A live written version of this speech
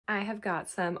I have got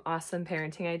some awesome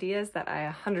parenting ideas that I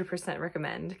 100%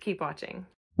 recommend. Keep watching.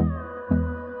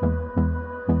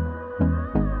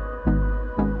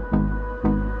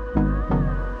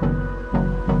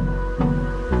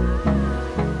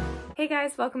 Hey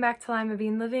guys, welcome back to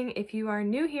Limabean Living. If you are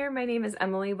new here, my name is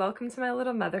Emily. Welcome to my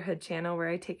little motherhood channel where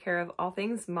I take care of all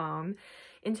things mom.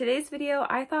 In today's video,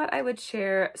 I thought I would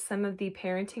share some of the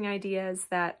parenting ideas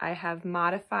that I have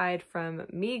modified from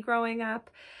me growing up,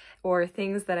 or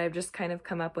things that I've just kind of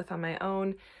come up with on my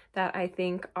own that I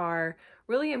think are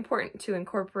really important to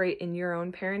incorporate in your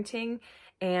own parenting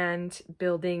and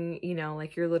building,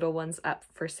 like your little ones up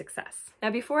for success.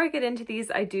 Now, before I get into these,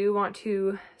 I do want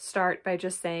to start by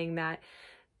just saying that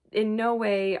in no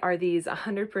way are these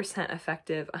 100%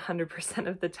 effective 100%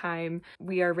 of the time.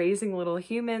 We are raising little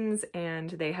humans and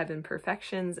they have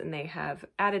imperfections and they have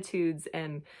attitudes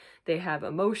and they have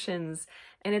emotions.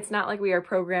 And it's not like we are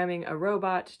programming a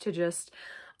robot to just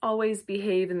always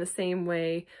behave in the same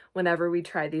way whenever we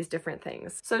try these different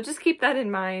things. So just keep that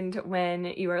in mind when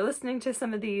you are listening to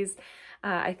some of these.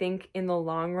 I think in the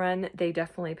long run, they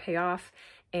definitely pay off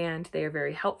and they are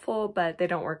very helpful, but they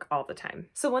don't work all the time.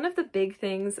 So one of the big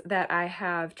things that I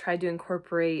have tried to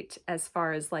incorporate as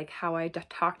far as like how I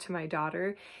talk to my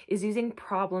daughter is using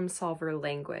problem solver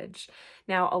language.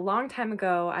 Now, a long time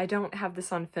ago, I don't have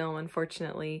this on film,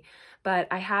 unfortunately, but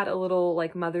I had a little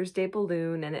like Mother's Day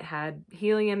balloon and it had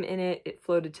helium in it. It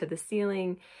floated to the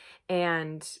ceiling,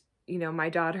 and my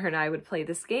daughter and I would play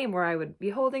this game where I would be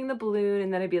holding the balloon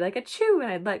and then I'd be like, achoo,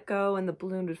 and I'd let go and the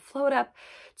balloon would float up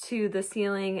to the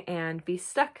ceiling and be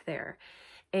stuck there.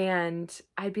 And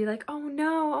I'd be like, oh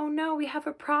no, we have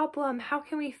a problem. How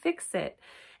can we fix it?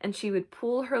 And she would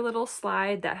pull her little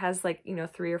slide that has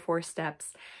 3 or 4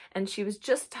 steps. And she was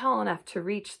just tall enough to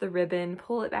reach the ribbon,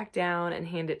 pull it back down and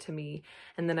hand it to me.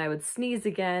 And then I would sneeze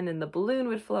again and the balloon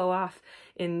would flow off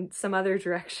in some other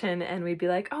direction. And we'd be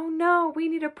like, oh no, we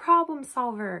need a problem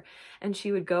solver. And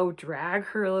she would go drag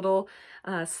her little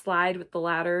slide with the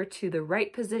ladder to the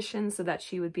right position so that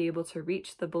she would be able to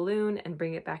reach the balloon and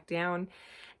bring it back down.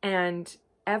 And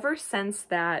ever since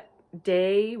that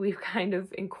day, we've kind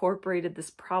of incorporated this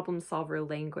problem solver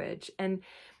language. And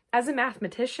as a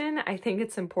mathematician, I think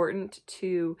it's important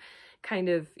to kind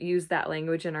of use that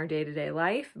language in our day-to-day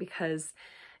life because,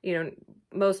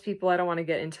 most people, I don't want to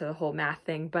get into the whole math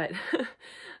thing, but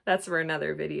that's for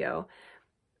another video.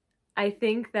 I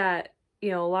think that,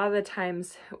 a lot of the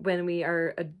times when we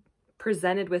are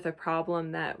presented with a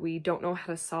problem that we don't know how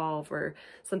to solve or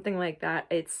something like that,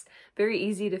 it's very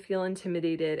easy to feel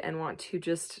intimidated and want to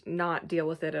just not deal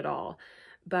with it at all.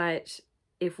 But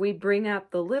if we bring up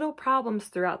the little problems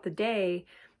throughout the day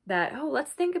that, oh,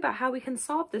 let's think about how we can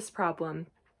solve this problem,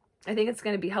 I think it's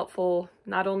going to be helpful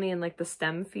not only in like the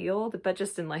STEM field, but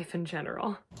just in life in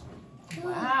general.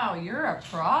 Wow, you're a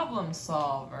problem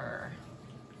solver.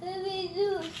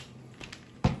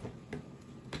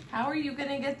 How are you going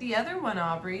to get the other one,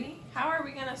 Aubrey? How are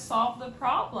we going to solve the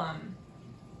problem?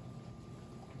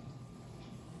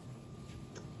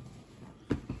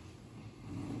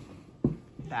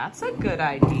 That's a good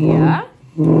idea.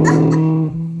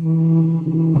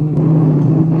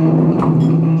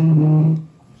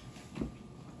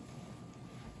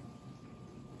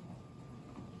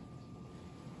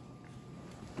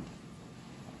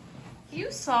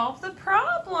 You solved the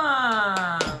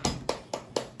problem.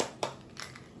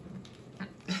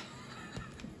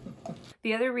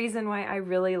 The other reason why I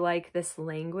really like this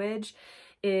language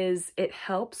is it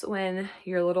helps when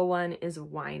your little one is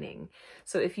whining.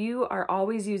 So if you are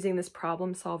always using this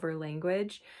problem solver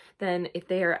language, then if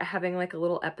they are having like a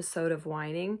little episode of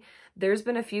whining, there's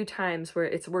been a few times where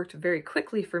it's worked very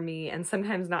quickly for me and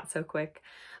sometimes not so quick.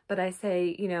 But I say,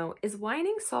 is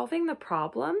whining solving the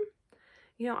problem?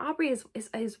 Aubrey,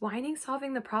 is whining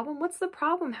solving the problem? What's the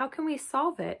problem? How can we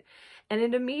solve it? And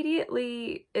it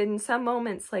immediately, in some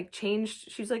moments,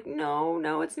 changed. She's like,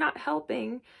 no, it's not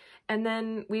helping. And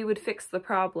then we would fix the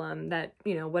problem that,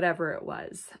 whatever it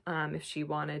was. If she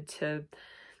wanted to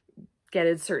get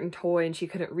a certain toy and she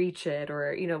couldn't reach it,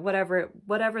 or,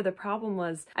 whatever the problem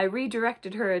was, I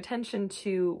redirected her attention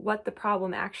to what the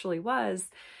problem actually was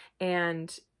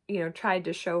and tried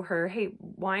to show her, hey,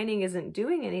 whining isn't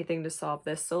doing anything to solve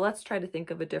this, so let's try to think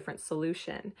of a different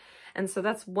solution. And so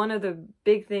that's one of the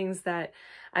big things that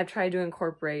I've tried to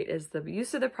incorporate is the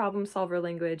use of the problem solver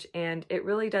language, and it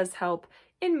really does help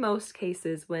in most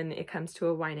cases when it comes to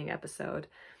a whining episode.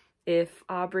 If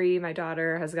Aubrey, my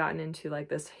daughter, has gotten into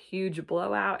this huge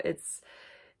blowout, it's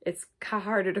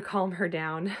harder to calm her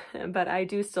down, but I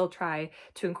do still try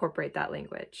to incorporate that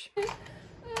language.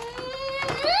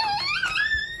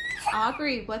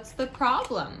 Aubrey, what's the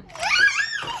problem?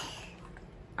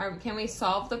 Can we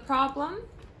solve the problem?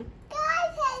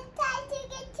 Guys, it's time to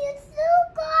get to school,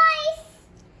 guys.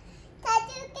 Time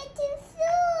to get to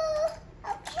school.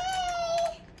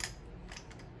 Okay.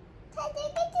 Time to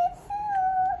get to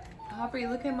school. Aubrey,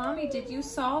 look at Mommy. Did you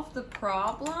solve the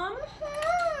problem?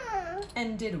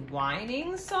 And did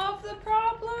whining solve the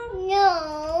problem?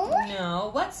 No. No.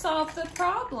 What solved the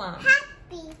problem?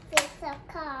 Happy fix a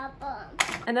problem.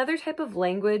 Another type of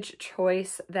language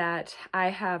choice that I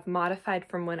have modified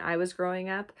from when I was growing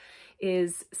up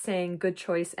is saying good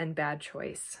choice and bad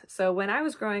choice. So when I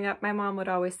was growing up, my mom would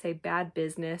always say bad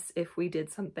business if we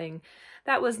did something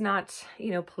that was not,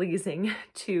 pleasing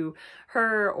to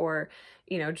her, or,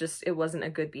 just it wasn't a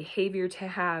good behavior to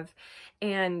have.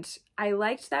 And I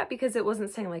liked that because it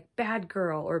wasn't saying like bad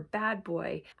girl or bad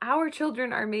boy. Our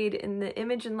children are made in the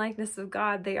image and likeness of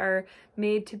God. They are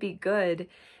made to be good.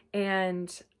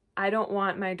 And I don't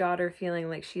want my daughter feeling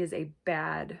like she is a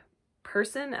bad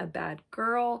person, a bad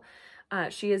girl.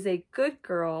 She is a good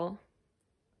girl,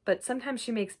 but sometimes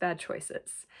she makes bad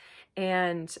choices.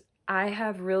 And I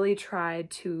have really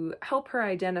tried to help her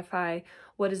identify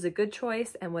what is a good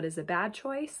choice and what is a bad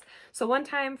choice. So one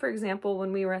time, for example,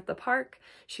 when we were at the park,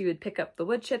 she would pick up the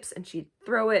wood chips and she'd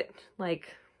throw it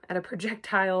like at a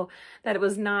projectile that it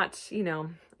was not,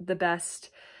 the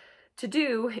best to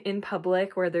do in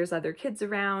public where there's other kids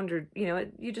around, or,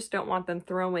 you just don't want them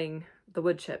throwing the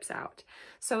wood chips out.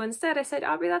 So instead I said,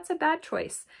 Aubrey, that's a bad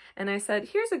choice. And I said,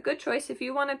 here's a good choice. If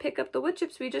you want to pick up the wood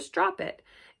chips, we just drop it.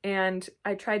 And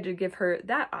I tried to give her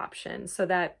that option so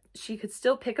that she could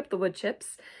still pick up the wood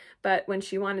chips, but when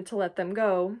she wanted to let them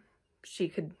go, she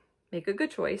could make a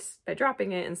good choice by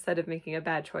dropping it instead of making a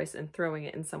bad choice and throwing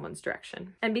it in someone's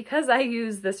direction. And because I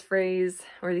use this phrase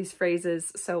or these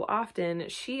phrases so often,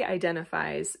 she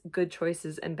identifies good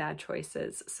choices and bad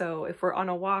choices. So if we're on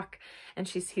a walk and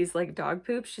she sees like dog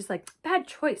poop, she's like, bad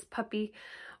choice, puppy.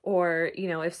 Or,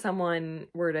 if someone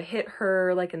were to hit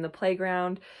her like in the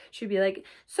playground, she'd be like,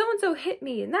 so-and-so hit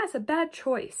me and that's a bad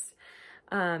choice.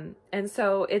 And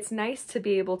so it's nice to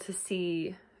be able to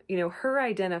see her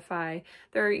identify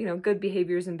there are, good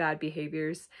behaviors and bad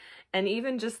behaviors. And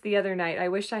even just the other night, I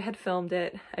wish I had filmed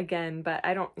it again, but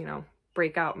I don't,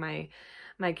 break out my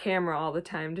camera all the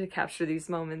time to capture these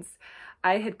moments.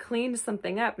 I had cleaned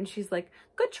something up and she's like,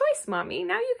 good choice, Mommy.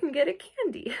 Now you can get a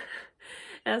candy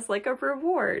as like a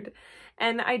reward.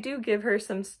 And I do give her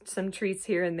some treats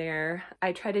here and there.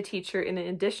 I try to teach her, in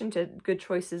addition to good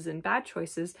choices and bad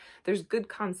choices, there's good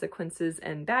consequences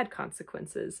and bad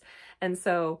consequences. And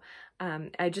so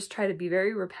I just try to be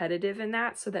very repetitive in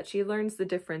that so that she learns the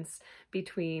difference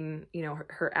between,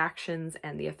 her actions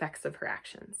and the effects of her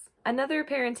actions. Another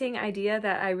parenting idea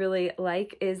that I really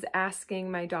like is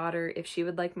asking my daughter if she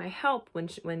would like my help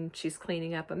when she's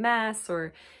cleaning up a mess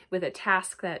or with a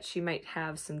task that she might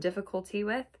have some difficulty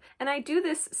with. And I do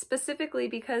this specifically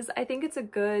because I think it's a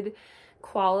good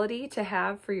quality to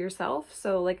have for yourself.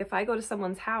 So like if I go to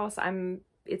someone's house,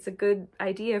 it's a good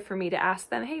idea for me to ask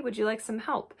them, hey, would you like some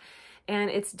help?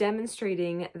 And it's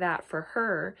demonstrating that for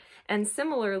her. And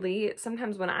similarly,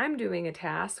 sometimes when I'm doing a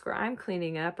task or I'm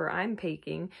cleaning up or I'm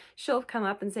baking, she'll come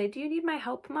up and say, do you need my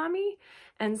help, Mommy?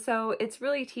 And so it's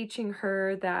really teaching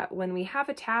her that when we have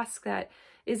a task that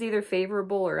is either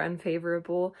favorable or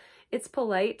unfavorable, it's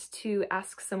polite to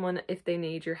ask someone if they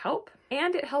need your help,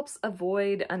 and it helps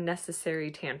avoid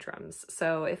unnecessary tantrums.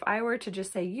 So if I were to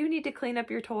just say, you need to clean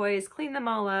up your toys, clean them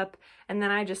all up, and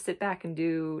then I just sit back and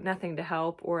do nothing to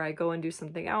help, or I go and do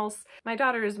something else, my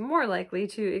daughter is more likely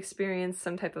to experience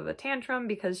some type of a tantrum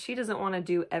because she doesn't want to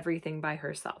do everything by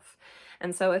herself.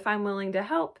 And so if I'm willing to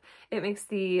help, it makes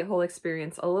the whole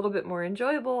experience a little bit more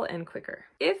enjoyable and quicker.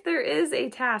 If there is a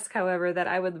task, however, that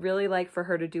I would really like for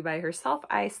her to do by herself,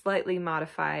 I slightly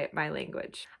modify my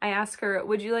language. I ask her,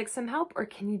 would you like some help, or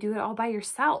can you do it all by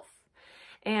yourself?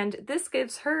 And this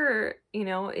gives her,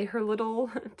 her little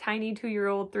tiny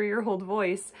 2-year-old, 3-year-old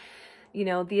voice,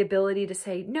 the ability to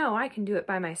say, no, I can do it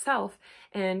by myself,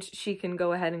 and she can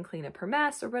go ahead and clean up her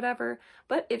mess or whatever.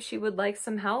 But if she would like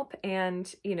some help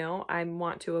and, I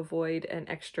want to avoid an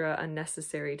extra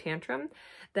unnecessary tantrum,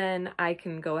 then I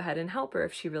can go ahead and help her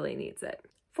if she really needs it.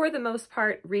 For the most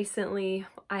part, recently,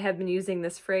 I have been using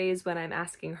this phrase when I'm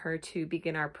asking her to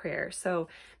begin our prayer. So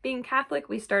being Catholic,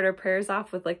 we start our prayers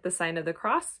off with like the sign of the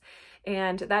cross.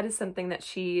 And that is something that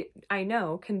she, I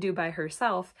know, can do by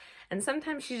herself. And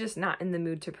sometimes she's just not in the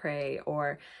mood to pray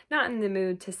or not in the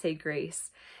mood to say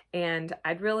grace. And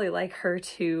I'd really like her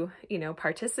to,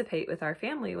 participate with our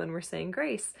family when we're saying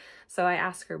grace. So I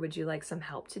ask her, would you like some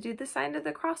help to do the sign of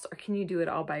the cross, or can you do it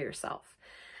all by yourself?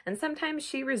 And sometimes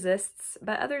she resists,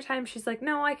 but other times she's like,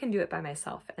 no, I can do it by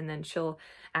myself. And then she'll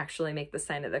actually make the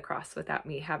sign of the cross without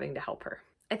me having to help her.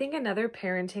 I think another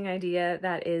parenting idea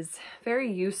that is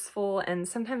very useful and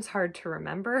sometimes hard to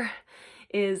remember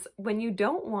is when you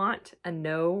don't want a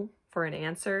no for an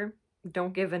answer,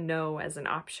 don't give a no as an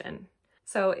option.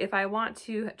 So if I want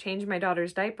to change my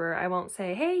daughter's diaper, I won't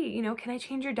say, hey, can I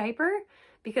change your diaper?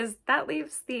 Because that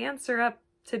leaves the answer up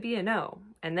to be a no.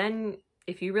 And then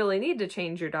if you really need to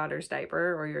change your daughter's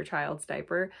diaper or your child's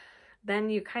diaper, then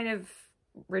you kind of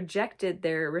rejected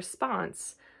their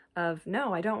response of,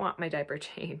 no, I don't want my diaper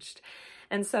changed.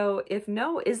 And so if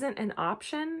no isn't an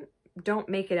option, don't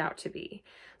make it out to be.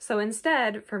 So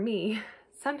instead, for me,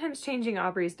 sometimes changing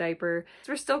Aubrey's diaper,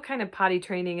 we're still kind of potty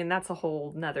training, and that's a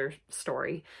whole nother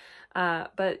story.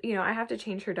 But I have to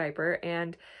change her diaper,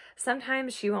 and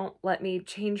sometimes she won't let me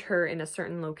change her in a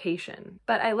certain location,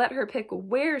 but I let her pick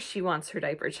where she wants her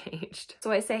diaper changed.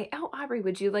 So I say, oh, Aubrey,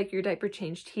 would you like your diaper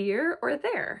changed here or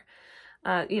there?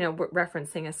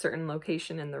 Referencing a certain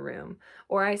location in the room.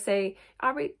 Or I say,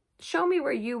 Aubrey, show me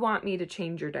where you want me to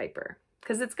change your diaper.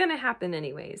 Because it's going to happen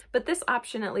anyways. But this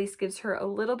option at least gives her a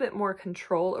little bit more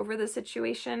control over the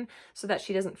situation so that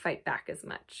she doesn't fight back as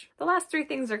much. The last three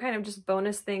things are kind of just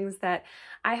bonus things that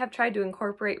I have tried to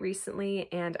incorporate recently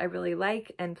and I really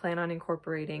like and plan on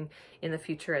incorporating in the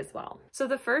future as well. So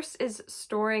the first is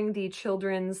storing the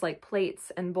children's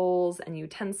plates and bowls and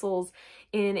utensils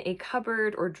in a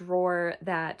cupboard or drawer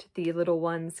that the little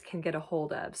ones can get a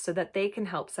hold of so that they can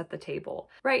help set the table.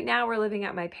 Right now we're living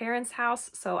at my parents'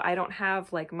 house, so I don't have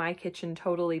my kitchen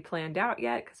totally planned out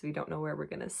yet because we don't know where we're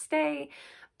gonna stay,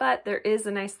 but there is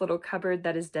a nice little cupboard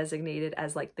that is designated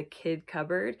as the kid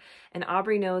cupboard, and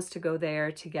Aubrey knows to go there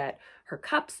to get her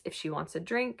cups if she wants a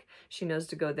drink. She knows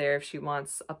to go there if she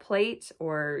wants a plate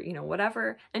or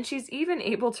whatever, and she's even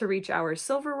able to reach our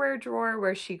silverware drawer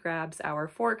where she grabs our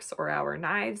forks or our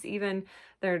knives. Even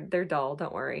they're dull,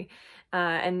 don't worry.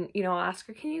 And I'll ask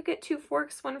her, can you get 2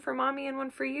 forks, one for mommy and one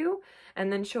for you?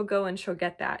 And then she'll go and she'll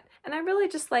get that. And I really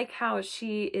just like how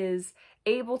she is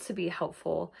able to be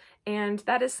helpful. And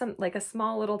that is a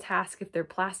small little task if they're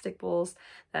plastic bowls,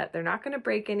 that they're not going to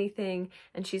break anything.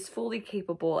 And she's fully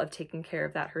capable of taking care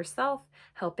of that herself,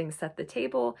 helping set the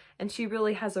table. And she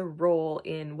really has a role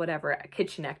in whatever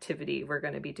kitchen activity we're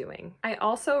going to be doing. I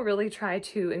also really try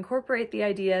to incorporate the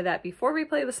idea that before we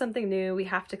play with something new, we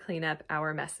have to clean up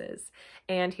our messes.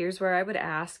 And here's where I would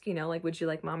ask, would you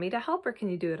like mommy to help, or can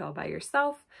you do it all by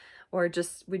yourself? Or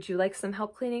just, would you like some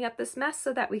help cleaning up this mess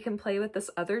so that we can play with this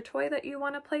other toy that you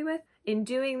want to play with? In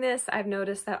doing this, I've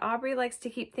noticed that Aubrey likes to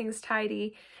keep things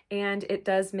tidy, and it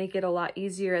does make it a lot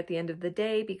easier at the end of the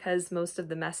day because most of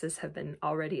the messes have been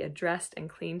already addressed and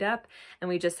cleaned up, and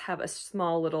we just have a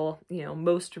small little,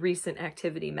 most recent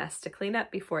activity mess to clean up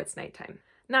before it's nighttime.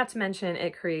 Not to mention,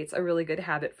 it creates a really good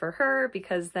habit for her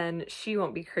because then she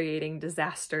won't be creating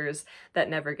disasters that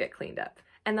never get cleaned up.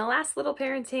 And the last little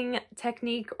parenting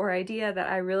technique or idea that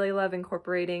I really love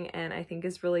incorporating and I think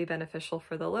is really beneficial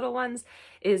for the little ones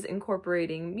is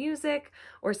incorporating music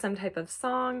or some type of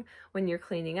song when you're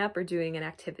cleaning up or doing an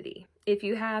activity. If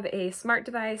you have a smart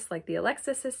device like the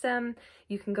Alexa system,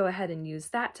 you can go ahead and use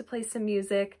that to play some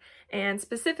music. And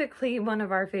specifically, one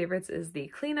of our favorites is the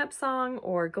cleanup song,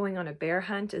 or going on a bear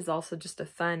hunt is also just a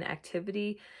fun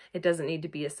activity. It doesn't need to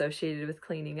be associated with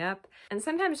cleaning up. And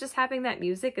sometimes just having that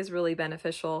music is really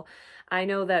beneficial. I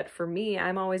know that for me,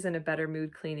 I'm always in a better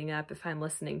mood cleaning up if I'm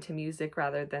listening to music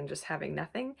rather than just having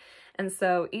nothing. And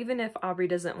so even if Aubrey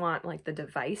doesn't want the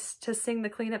device to sing the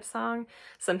cleanup song,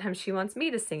 sometimes she wants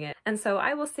me to sing it. And so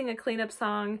I will sing a cleanup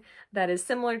song that is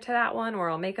similar to that one, or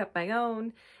I'll make up my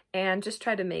own and just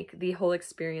try to make the whole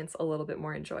experience a little bit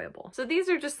more enjoyable. So these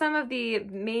are just some of the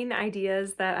main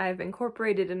ideas that I've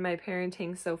incorporated in my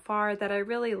parenting so far that I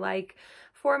really like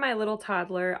for my little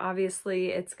toddler. Obviously,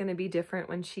 it's going to be different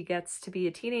when she gets to be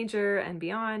a teenager and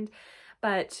beyond,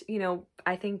 but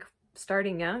I think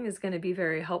starting young is going to be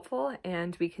very helpful,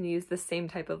 and we can use the same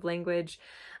type of language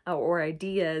or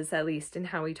ideas, at least, in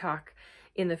how we talk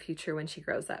in the future when she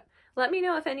grows up. Let me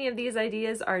know if any of these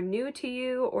ideas are new to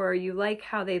you or you like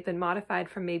how they've been modified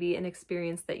from maybe an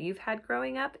experience that you've had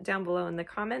growing up down below in the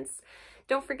comments.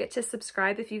 Don't forget to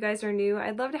subscribe if you guys are new.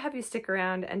 I'd love to have you stick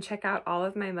around and check out all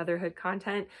of my motherhood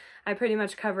content. I pretty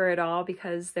much cover it all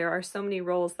because there are so many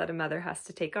roles that a mother has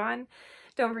to take on.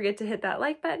 Don't forget to hit that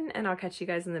like button, and I'll catch you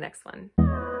guys in the next one.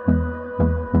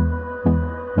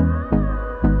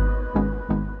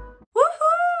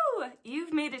 Woohoo!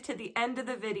 You've made it to the end of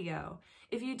the video.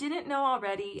 If you didn't know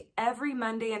already, every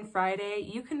Monday and Friday,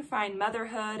 you can find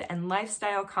motherhood and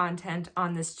lifestyle content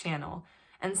on this channel.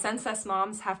 And since us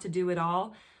moms have to do it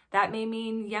all, That may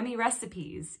mean yummy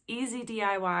recipes, easy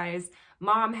DIYs,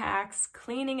 mom hacks,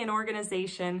 cleaning and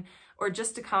organization, or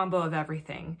just a combo of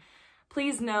everything.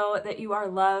 Please know that you are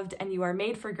loved and you are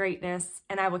made for greatness,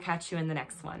 and I will catch you in the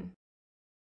next one.